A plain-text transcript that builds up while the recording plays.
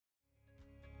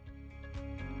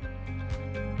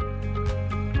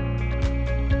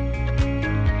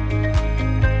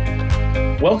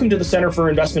Welcome to the Center for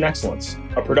Investment Excellence,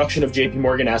 a production of JP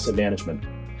Morgan Asset Management.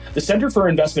 The Center for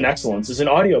Investment Excellence is an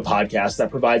audio podcast that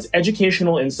provides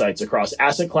educational insights across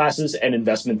asset classes and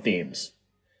investment themes.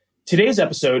 Today's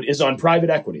episode is on private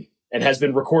equity and has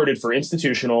been recorded for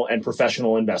institutional and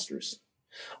professional investors.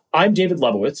 I'm David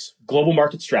Lebowitz, Global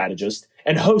Market Strategist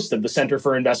and host of the Center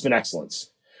for Investment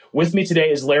Excellence. With me today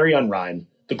is Larry Unrein,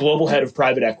 the Global Head of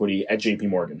Private Equity at JP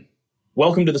Morgan.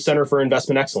 Welcome to the Center for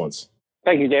Investment Excellence.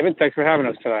 Thank you, David. Thanks for having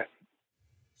us today.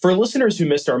 For listeners who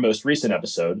missed our most recent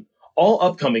episode, all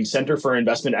upcoming Center for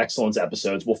Investment Excellence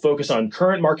episodes will focus on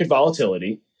current market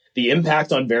volatility, the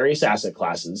impact on various asset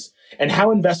classes, and how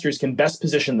investors can best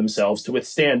position themselves to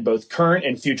withstand both current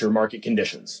and future market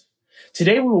conditions.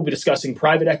 Today, we will be discussing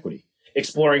private equity,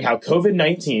 exploring how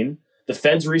COVID-19, the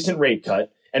Fed's recent rate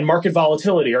cut, and market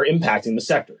volatility are impacting the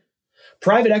sector.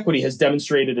 Private equity has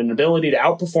demonstrated an ability to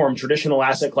outperform traditional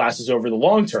asset classes over the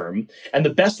long term, and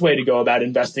the best way to go about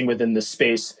investing within this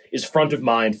space is front of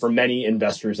mind for many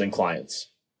investors and clients.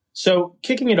 So,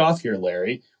 kicking it off here,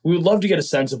 Larry, we would love to get a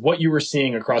sense of what you were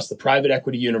seeing across the private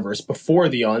equity universe before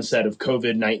the onset of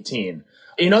COVID-19.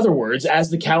 In other words,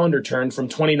 as the calendar turned from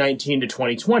 2019 to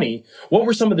 2020, what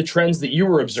were some of the trends that you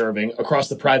were observing across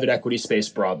the private equity space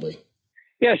broadly?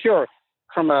 Yeah, sure.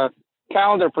 From a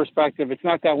calendar perspective, it's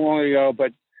not that long ago,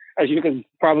 but as you can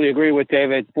probably agree with,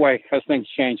 David, boy, has things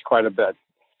changed quite a bit.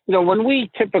 You know, when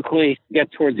we typically get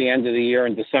toward the end of the year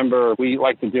in December, we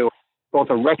like to do both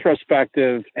a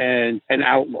retrospective and an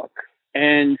outlook.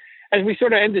 And as we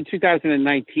sort of ended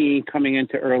 2019, coming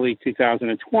into early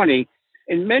 2020,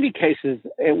 in many cases,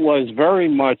 it was very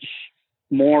much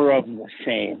more of the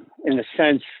same in the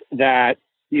sense that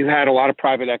you had a lot of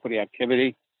private equity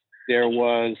activity. There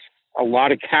was a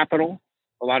lot of capital,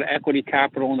 a lot of equity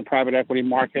capital in the private equity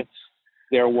markets.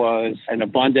 There was an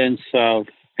abundance of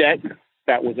debt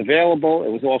that was available. It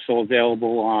was also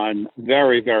available on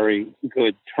very, very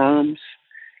good terms.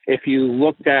 If you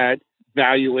looked at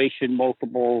valuation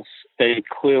multiples, they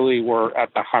clearly were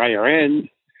at the higher end.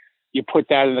 You put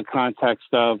that in the context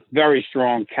of very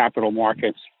strong capital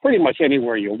markets, pretty much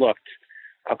anywhere you looked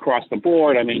across the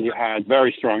board. I mean, you had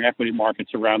very strong equity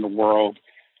markets around the world.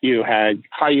 You had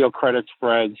high yield credit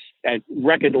spreads at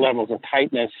record levels of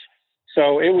tightness.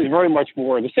 So it was very much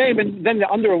more of the same. And then the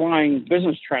underlying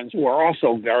business trends were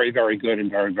also very, very good and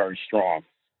very, very strong.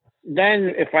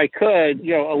 Then, if I could,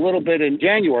 a little bit in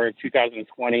January of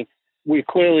 2020, we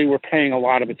clearly were paying a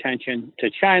lot of attention to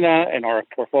China and our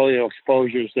portfolio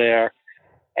exposures there.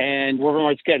 And we're very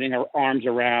much getting our arms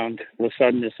around the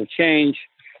suddenness of change.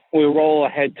 We roll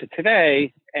ahead to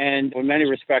today, and in many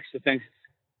respects, the things,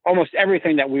 almost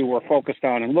everything that we were focused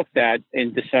on and looked at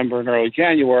in December and early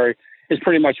January is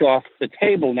pretty much off the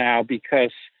table now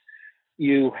because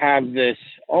you have this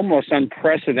almost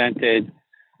unprecedented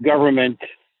government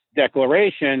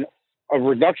declaration of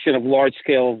reduction of large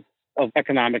scale of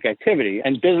economic activity.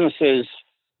 And businesses,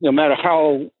 no matter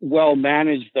how well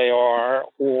managed they are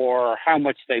or how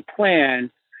much they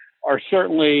plan, are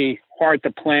certainly hard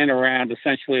to plan around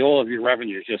essentially all of your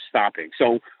revenues just stopping.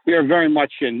 So we are very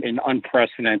much in an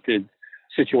unprecedented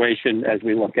situation as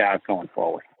we look out going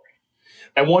forward.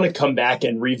 I want to come back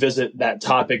and revisit that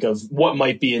topic of what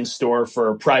might be in store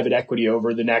for private equity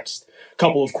over the next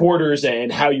couple of quarters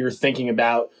and how you're thinking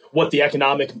about what the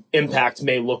economic impact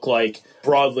may look like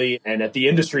broadly and at the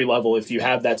industry level if you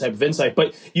have that type of insight.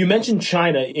 But you mentioned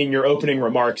China in your opening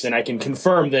remarks, and I can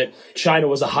confirm that China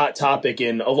was a hot topic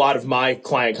in a lot of my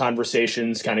client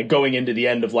conversations kind of going into the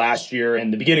end of last year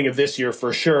and the beginning of this year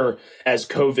for sure as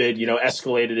COVID,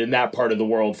 escalated in that part of the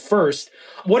world first.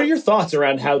 What are your thoughts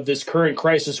around how this current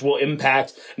crisis will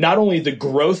impact not only the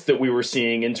growth that we were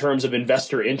seeing in terms of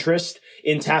investor interest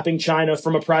in tapping China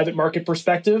from a private market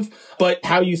perspective, but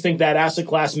how you think that asset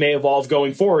class may evolve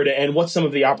going forward and what some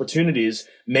of the opportunities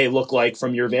may look like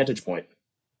from your vantage point?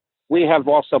 We have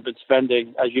also been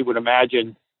spending, as you would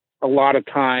imagine, a lot of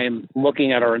time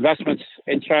looking at our investments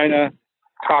in China,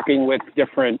 talking with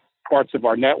different parts of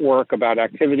our network about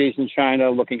activities in China,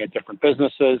 looking at different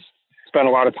businesses. Spent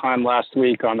a lot of time last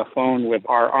week on the phone with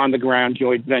our on-the-ground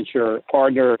joint venture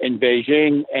partner in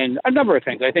Beijing and a number of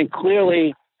things. I think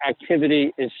clearly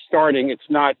activity is starting. It's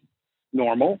not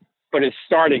normal, but it's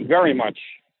starting very much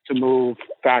to move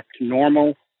back to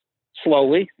normal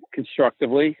slowly,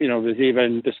 constructively. There's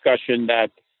even discussion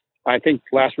that I think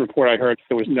last report I heard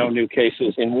there was no new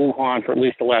cases in Wuhan for at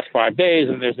least the last 5 days,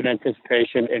 and there's an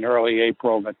anticipation in early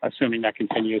April that, assuming that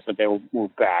continues, that they will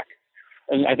move back.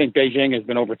 And I think Beijing has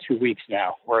been over 2 weeks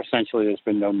now, where essentially there's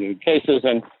been no new cases.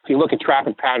 And if you look at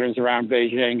traffic patterns around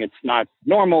Beijing, it's not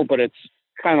normal, but it's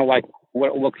kind of like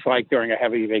what it looks like during a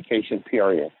heavy vacation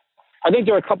period. I think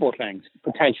there are a couple of things,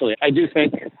 potentially. I do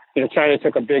think, China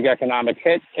took a big economic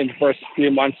hit in the first few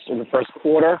months of the first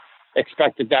quarter,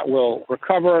 expected that will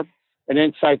recover. An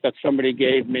insight that somebody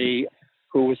gave me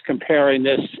who was comparing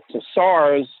this to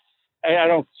SARS, and I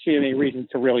don't see any reason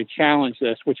to really challenge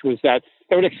this, which was that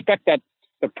they would expect that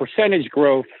the percentage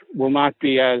growth will not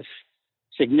be as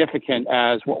significant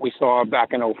as what we saw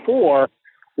back in '04,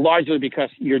 largely because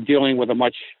you're dealing with a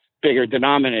much bigger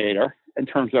denominator in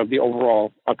terms of the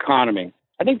overall economy.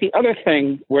 I think the other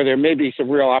thing where there may be some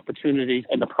real opportunities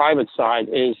in the private side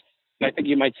is, and I think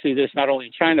you might see this not only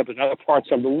in China, but in other parts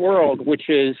of the world, which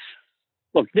is,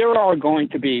 look, there are going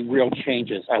to be real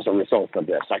changes as a result of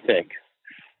this, I think.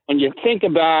 When you think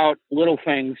about little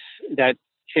things that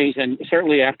change, and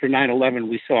certainly after 9/11,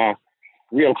 we saw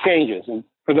real changes. And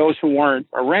for those who weren't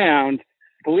around,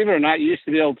 believe it or not, you used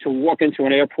to be able to walk into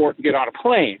an airport and get on a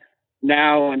plane.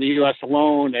 Now in the U.S.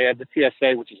 alone, they had the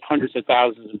TSA, which is hundreds of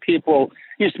thousands of people.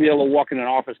 You used to be able to walk in an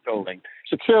office building.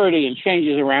 Security and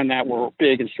changes around that were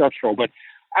big and structural. But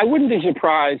I wouldn't be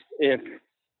surprised if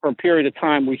for a period of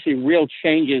time we see real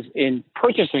changes in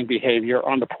purchasing behavior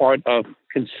on the part of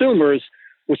consumers,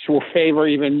 which will favor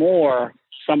even more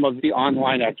some of the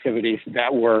online activities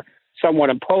that were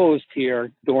somewhat imposed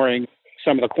here during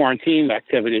some of the quarantine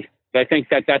activity. I think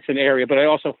that that's an area, but I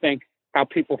also think how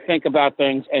people think about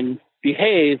things and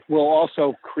behave will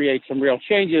also create some real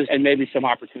changes and maybe some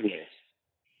opportunities.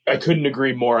 I couldn't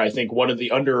agree more. I think one of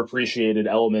the underappreciated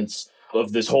elements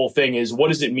of this whole thing is, what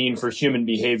does it mean for human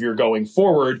behavior going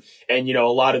forward? And, a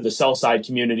lot of the sell side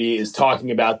community is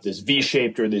talking about this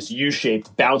V-shaped or this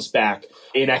U-shaped bounce back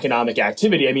in economic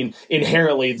activity. I mean,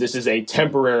 inherently, this is a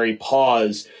temporary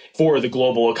pause for the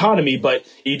global economy, but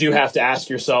you do have to ask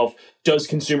yourself, does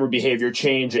consumer behavior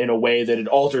change in a way that it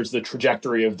alters the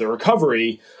trajectory of the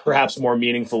recovery, perhaps more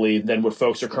meaningfully than what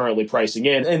folks are currently pricing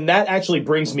in? And that actually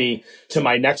brings me to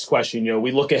my next question.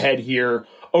 We look ahead here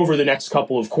over the next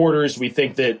couple of quarters. We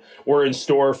think that we're in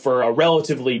store for a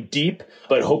relatively deep,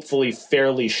 but hopefully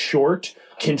fairly short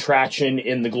contraction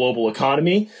in the global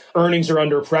economy. Earnings are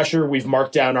under pressure. We've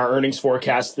marked down our earnings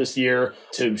forecast this year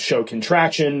to show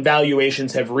contraction.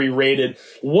 Valuations have re-rated.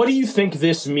 What do you think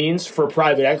this means for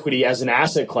private equity as an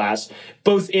asset class,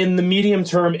 both in the medium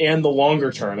term and the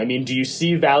longer term? I mean, do you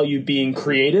see value being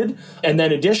created? And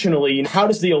then additionally, how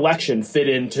does the election fit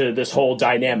into this whole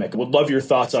dynamic? Would love your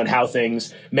thoughts on how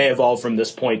things may evolve from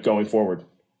this point going forward.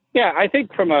 Yeah, I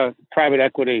think from a private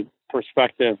equity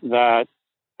perspective that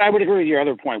I would agree with your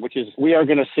other point, which is we are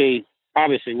going to see,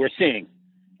 obviously, we're seeing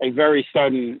a very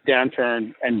sudden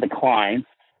downturn and decline.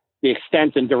 The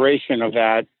extent and duration of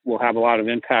that will have a lot of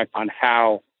impact on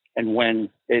how and when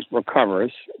it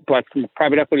recovers. But from a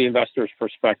private equity investor's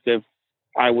perspective,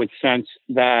 I would sense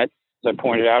that, as I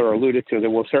pointed out or alluded to,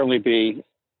 there will certainly be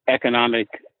economic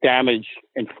damage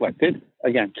inflicted.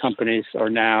 Again, companies are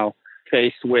now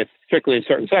faced with, particularly in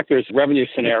certain sectors, revenue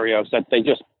scenarios that they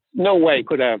just no way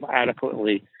could have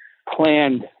adequately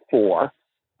planned for.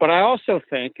 But I also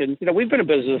think, and we've been in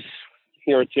business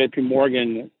here at JP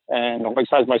Morgan, and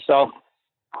besides myself,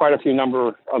 quite a few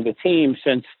number of the team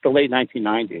since the late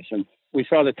 1990s. And we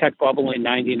saw the tech bubble in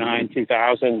 99,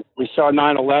 2000. We saw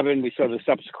 9/11. We saw the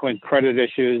subsequent credit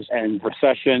issues and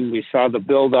recession. We saw the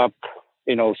buildup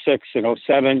in '06 and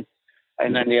 '07,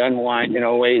 and then the unwind in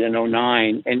 '08 and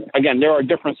 '09. And again, there are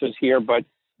differences here, but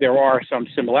there are some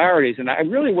similarities. And I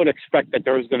really would expect that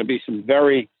there is going to be some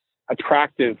very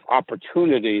attractive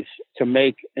opportunities to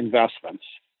make investments.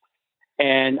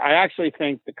 And I actually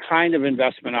think the kind of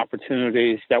investment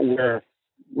opportunities that we're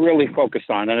really focused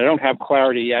on, and I don't have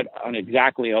clarity yet on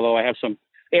exactly, although I have some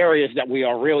areas that we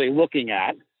are really looking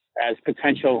at as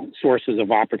potential sources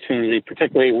of opportunity,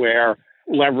 particularly where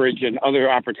leverage and other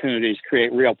opportunities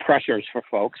create real pressures for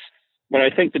folks. But I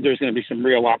think that there's going to be some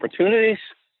real opportunities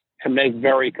to make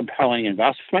very compelling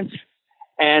investments.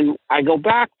 And I go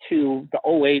back to the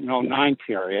 '08 and '09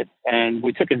 period, and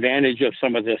we took advantage of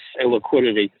some of this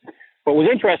illiquidity. What was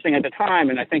interesting at the time,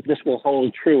 and I think this will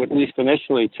hold true at least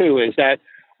initially too, is that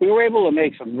we were able to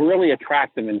make some really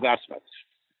attractive investments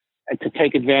and to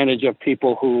take advantage of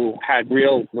people who had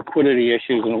real liquidity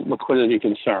issues and liquidity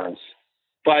concerns.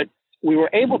 But we were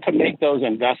able to make those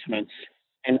investments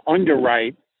and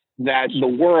underwrite that the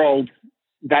world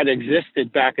that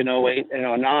existed back in '08 and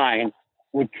 '09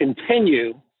 would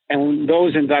continue, and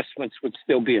those investments would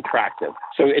still be attractive.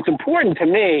 So it's important to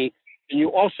me that you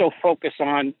also focus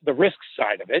on the risk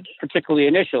side of it, particularly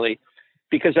initially,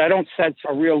 because I don't sense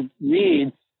a real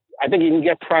need. I think you can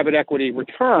get private equity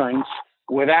returns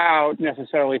without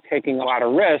necessarily taking a lot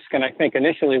of risk. And I think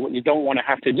initially what you don't want to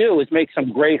have to do is make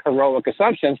some great heroic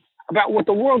assumptions about what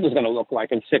the world is going to look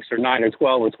like in 6 or 9 or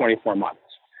 12 or 24 months.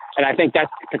 And I think that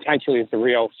potentially is the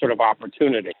real sort of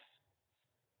opportunity.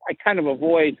 I kind of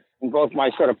avoid, in both my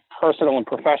sort of personal and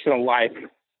professional life,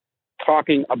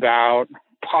 talking about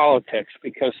politics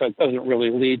because that doesn't really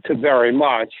lead to very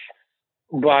much.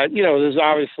 But, there's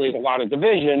obviously a lot of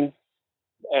division.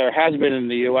 There has been in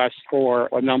the U.S. for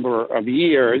a number of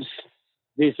years.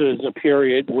 This is a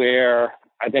period where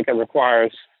I think it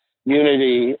requires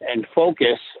unity and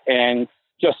focus. And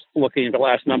just looking at the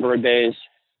last number of days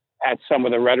at some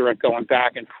of the rhetoric going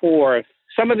back and forth,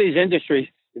 some of these industries,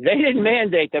 they didn't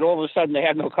mandate that all of a sudden they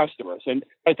have no customers. And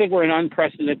I think we're in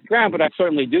unprecedented ground, but I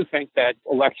certainly do think that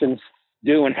elections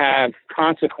do and have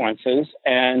consequences.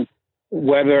 And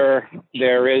whether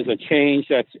there is a change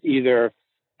that's either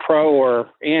pro or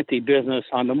anti-business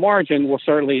on the margin will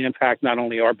certainly impact not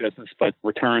only our business, but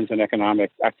returns and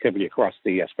economic activity across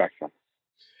the spectrum.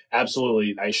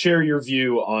 Absolutely. I share your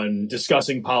view on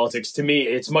discussing politics. To me,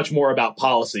 it's much more about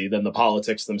policy than the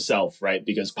politics themselves, right?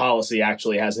 Because policy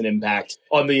actually has an impact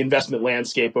on the investment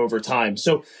landscape over time.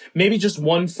 So maybe just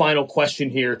one final question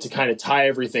here to kind of tie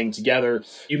everything together.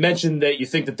 You mentioned that you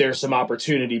think that there's some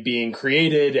opportunity being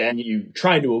created and you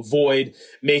trying to avoid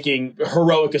making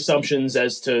heroic assumptions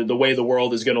as to the way the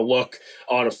world is going to look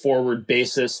on a forward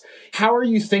basis. How are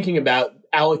you thinking about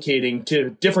allocating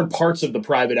to different parts of the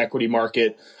private equity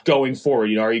market going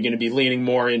forward? Are you going to be leaning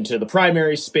more into the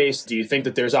primary space? Do you think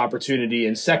that there's opportunity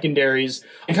in secondaries?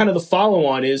 And kind of the follow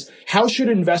on is, how should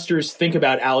investors think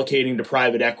about allocating to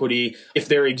private equity if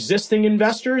they're existing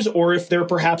investors or if they're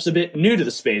perhaps a bit new to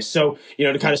the space? So,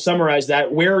 to kind of summarize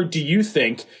that, where do you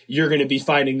think you're going to be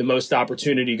finding the most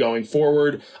opportunity going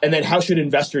forward? And then how should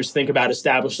investors think about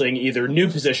establishing either new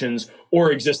positions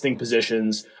or existing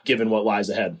positions given what lies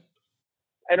ahead?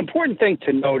 An important thing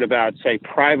to note about, say,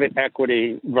 private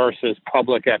equity versus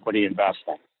public equity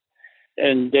investing.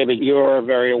 And David, you're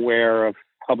very aware of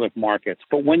public markets.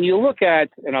 But when you look at,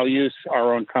 and I'll use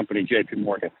our own company, JP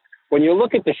Morgan, when you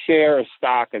look at the share of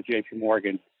stock of JP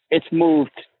Morgan, it's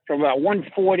moved from about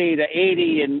 140 to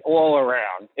 80 and all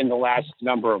around in the last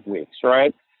number of weeks,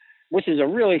 right? Which is a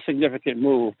really significant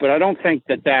move. But I don't think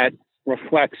that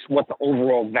reflects what the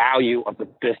overall value of the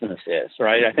business is,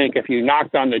 right? I think if you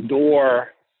knocked on the door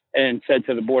and said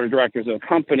to the board of directors of the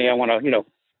company, I want to,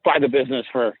 buy the business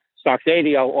for stocks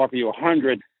 80, I'll offer you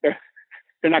 100. They're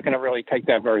not going to really take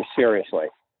that very seriously.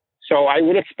 So I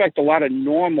would expect a lot of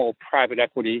normal private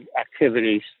equity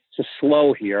activities to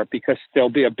slow here because there'll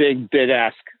be a big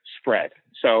bid-ask spread.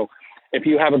 So if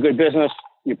you have a good business,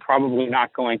 you're probably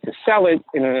not going to sell it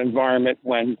in an environment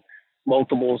when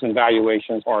multiples and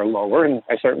valuations are lower. And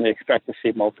I certainly expect to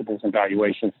see multiples and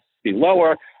valuations be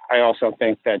lower. I also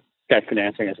think that debt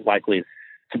financing is likely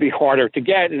to be harder to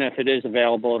get. And if it is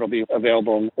available, it'll be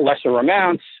available in lesser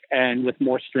amounts and with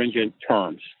more stringent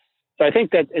terms. So I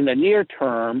think that in the near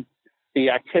term, the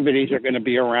activities are going to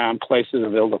be around places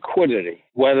of illiquidity,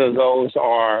 whether those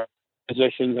are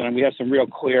positions. And we have some real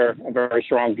clear and very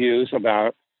strong views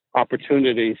about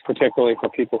opportunities, particularly for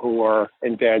people who are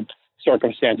in bad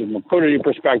circumstances from a liquidity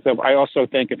perspective. I also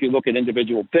think if you look at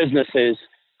individual businesses,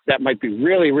 that might be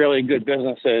really, really good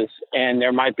businesses, and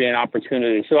there might be an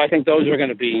opportunity. So I think those are going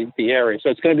to be the areas. So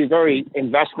it's going to be very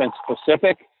investment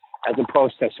specific as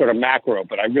opposed to sort of macro.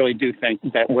 But I really do think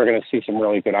that we're going to see some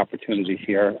really good opportunities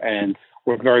here, and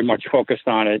we're very much focused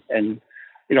on it. And,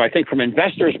 I think from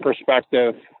investors'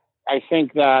 perspective, I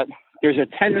think that there's a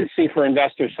tendency for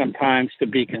investors sometimes to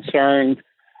be concerned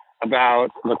about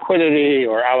liquidity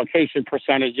or allocation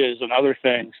percentages and other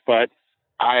things. But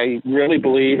I really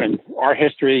believe, and our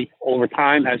history over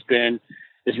time has been,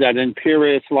 is that in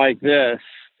periods like this,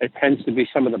 it tends to be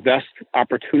some of the best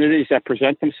opportunities that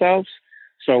present themselves.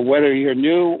 So whether you're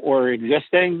new or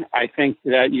existing, I think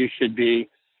that you should be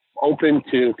open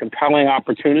to compelling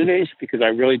opportunities because I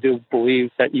really do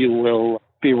believe that you will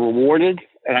be rewarded.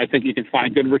 And I think you can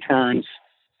find good returns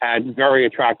at very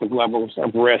attractive levels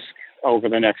of risk over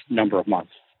the next number of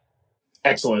months.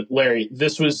 Excellent. Larry,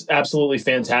 this was absolutely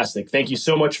fantastic. Thank you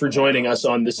so much for joining us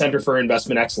on the Center for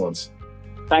Investment Excellence.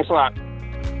 Thanks a lot.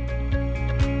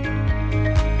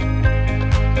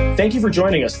 Thank you for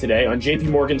joining us today on JP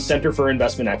Morgan's Center for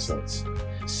Investment Excellence.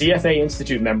 CFA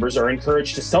Institute members are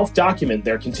encouraged to self-document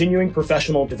their continuing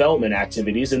professional development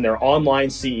activities in their online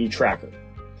CE tracker.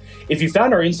 If you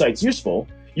found our insights useful,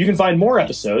 you can find more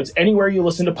episodes anywhere you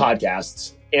listen to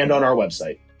podcasts and on our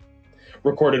website.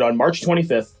 Recorded on March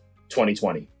 25th,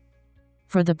 2020.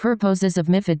 For the purposes of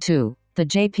MiFID II, the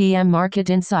JPM Market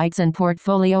Insights and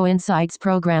Portfolio Insights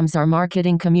programs are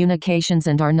marketing communications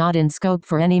and are not in scope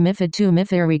for any MiFID II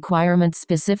MiFIR requirements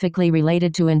specifically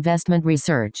related to investment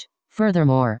research.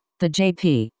 Furthermore, The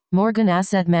J.P. Morgan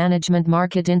Asset Management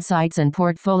Market Insights and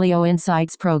Portfolio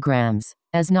Insights programs,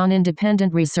 as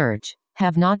non-independent research,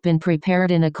 have not been prepared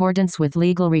in accordance with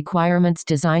legal requirements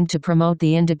designed to promote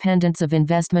the independence of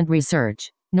investment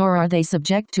research, nor are they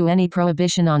subject to any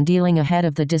prohibition on dealing ahead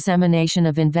of the dissemination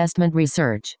of investment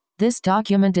research. This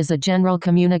document is a general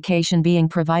communication being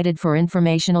provided for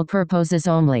informational purposes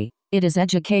only. It is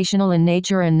educational in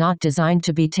nature and not designed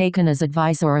to be taken as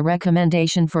advice or a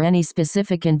recommendation for any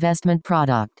specific investment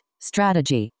product,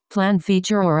 strategy, plan,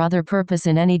 feature, or other purpose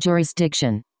in any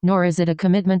jurisdiction, nor is it a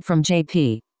commitment from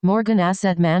J.P. Morgan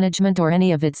Asset Management or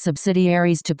any of its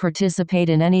subsidiaries to participate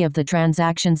in any of the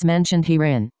transactions mentioned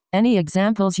herein. Any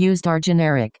examples used are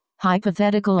generic,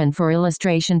 hypothetical, and for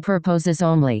illustration purposes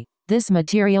only. This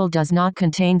material does not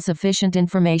contain sufficient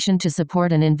information to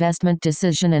support an investment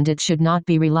decision, and it should not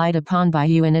be relied upon by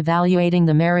you in evaluating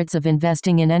the merits of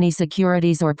investing in any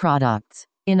securities or products.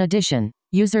 In addition,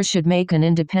 users should make an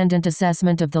independent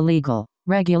assessment of the legal,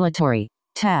 regulatory,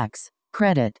 tax,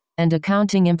 credit, and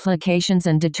accounting implications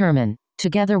and determine,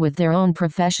 together with their own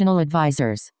professional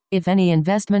advisors, if any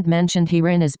investment mentioned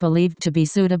herein is believed to be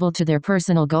suitable to their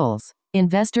personal goals.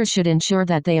 Investors should ensure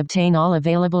that they obtain all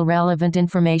available relevant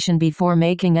information before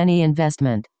making any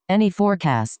investment. Any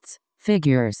forecasts,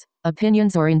 figures,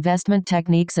 opinions, or investment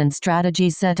techniques and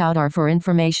strategies set out are for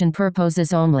information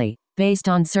purposes only, based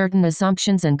on certain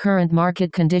assumptions and current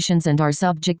market conditions, and are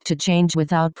subject to change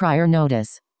without prior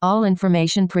notice. All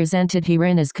information presented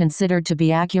herein is considered to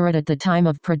be accurate at the time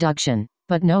of production,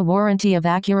 but no warranty of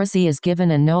accuracy is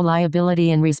given and no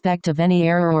liability in respect of any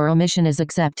error or omission is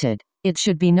accepted. It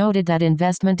should be noted that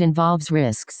investment involves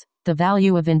risks. The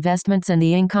value of investments and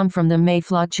the income from them may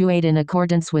fluctuate in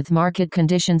accordance with market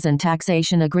conditions and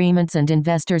taxation agreements, and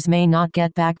investors may not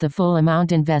get back the full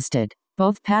amount invested.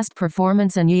 Both past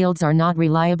performance and yields are not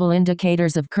reliable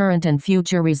indicators of current and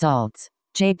future results.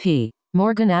 J.P.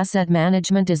 Morgan Asset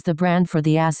Management is the brand for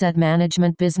the asset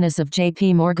management business of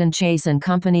J.P. Morgan Chase &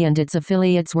 Company and its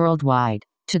affiliates worldwide.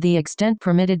 To the extent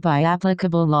permitted by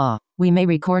applicable law, we may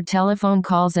record telephone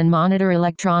calls and monitor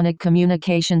electronic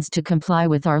communications to comply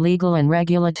with our legal and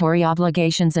regulatory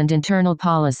obligations and internal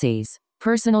policies.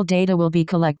 Personal data will be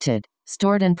collected,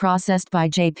 stored, and processed by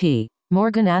J.P.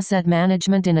 Morgan Asset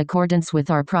Management in accordance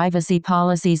with our privacy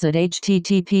policies at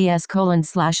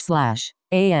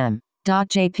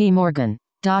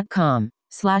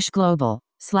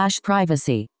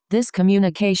https://am.jpmorgan.com/global/privacy. This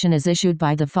communication is issued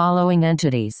by the following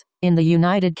entities. In the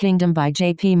United Kingdom by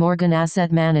J.P. Morgan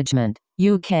Asset Management,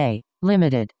 UK,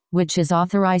 Limited, which is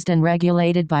authorized and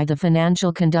regulated by the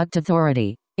Financial Conduct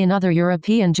Authority. In other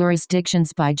European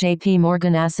jurisdictions by J.P.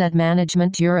 Morgan Asset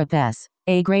Management Europe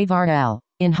S.A. Grave RL.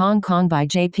 In Hong Kong by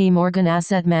J.P. Morgan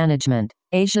Asset Management,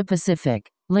 Asia Pacific,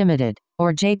 Limited,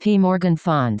 or J.P. Morgan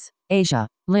Funds, Asia,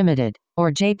 Limited, or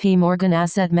J.P. Morgan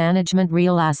Asset Management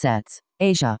Real Assets,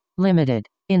 Asia, Limited.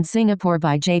 In Singapore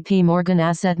by J.P. Morgan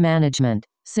Asset Management,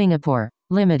 Singapore,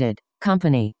 Limited,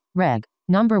 Company, Reg.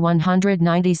 Number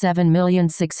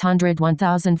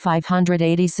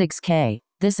 197,601,586K.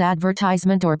 This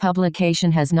advertisement or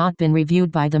publication has not been reviewed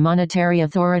by the Monetary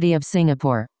Authority of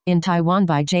Singapore. In Taiwan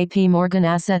by J.P. Morgan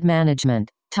Asset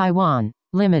Management, Taiwan,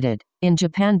 Limited. In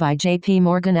Japan by J.P.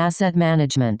 Morgan Asset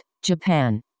Management,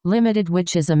 Japan, Limited,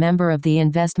 which is a member of the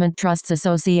Investment Trusts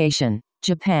Association,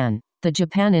 Japan, the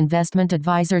Japan Investment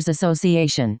Advisors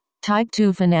Association, Type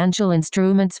 2 Financial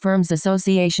Instruments Firms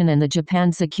Association, and the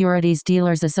Japan Securities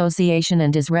Dealers Association,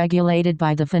 and is regulated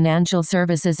by the Financial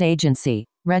Services Agency.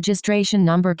 Registration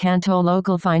number Kanto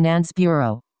Local Finance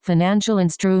Bureau, Financial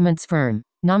Instruments Firm,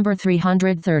 number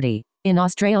 330. In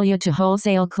Australia to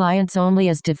wholesale clients only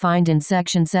as defined in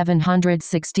Section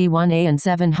 761A and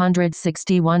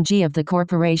 761G of the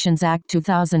Corporations Act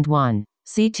 2001.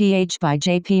 CTH by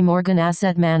J.P. Morgan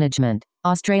Asset Management,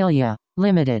 Australia,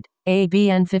 Limited.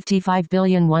 ABN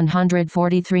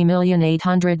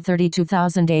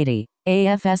 55,143,832,080.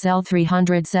 AFSL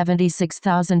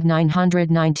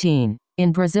 376,919.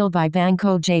 In Brazil by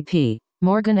Banco J.P.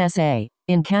 Morgan S.A.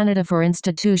 In Canada for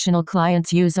institutional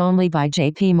clients use only by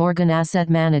J.P. Morgan Asset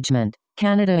Management,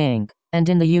 Canada Inc. And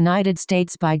in the United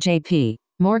States by J.P.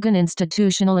 Morgan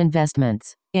Institutional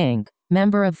Investments, Inc.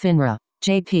 Member of FINRA.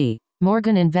 J.P.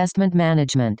 Morgan Investment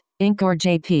Management, Inc. or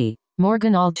J.P.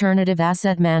 Morgan Alternative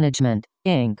Asset Management,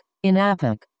 Inc. In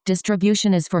APAC,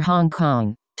 distribution is for Hong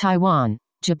Kong, Taiwan,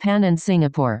 Japan and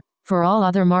Singapore. For all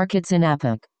other markets in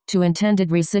APAC, to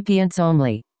intended recipients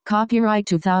only. Copyright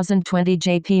 2020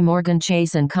 J.P. Morgan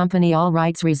Chase & Company, all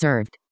rights reserved.